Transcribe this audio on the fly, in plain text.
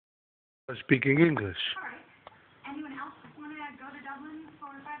Speaking English. All right. Anyone else want to go to Dublin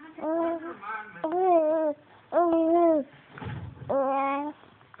for 5 months?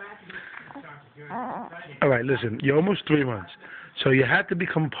 All right, listen, you're almost 3 months. So you have to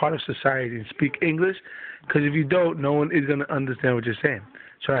become part of society and speak English, because if you don't, no one is going to understand what you're saying.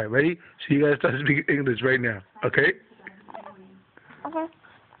 So, all right, ready? So you got to start speaking English right now, okay?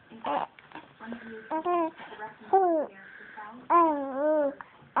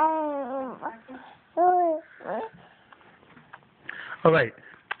 All right,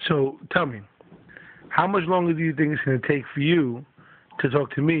 so tell me, how much longer do you think it's going to take for you to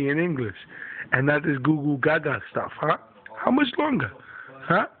talk to me in English and not this Google Gaga stuff, huh? How much longer?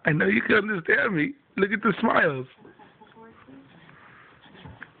 Huh? I know you can understand me. Look at the smiles.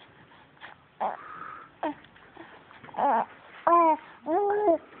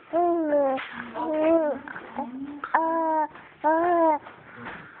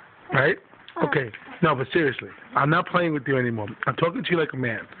 Right? Okay. No, but seriously, I'm not playing with you anymore. I'm talking to you like a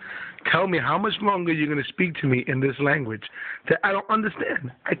man. Tell me how much longer you're going to speak to me in this language that I don't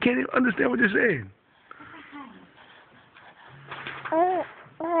understand. I can't even understand what you're saying.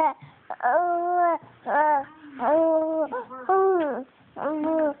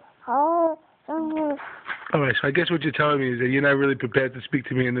 All right, so I guess what you're telling me is that you're not really prepared to speak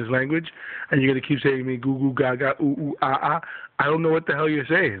to me in this language, and you're going to keep saying to me, goo goo gaga, ooh ooh ah ah. I don't know what the hell you're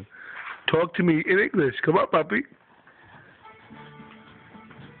saying. Talk to me in English. Come on, puppy.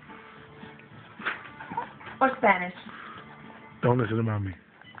 Or Spanish. Don't listen to mommy.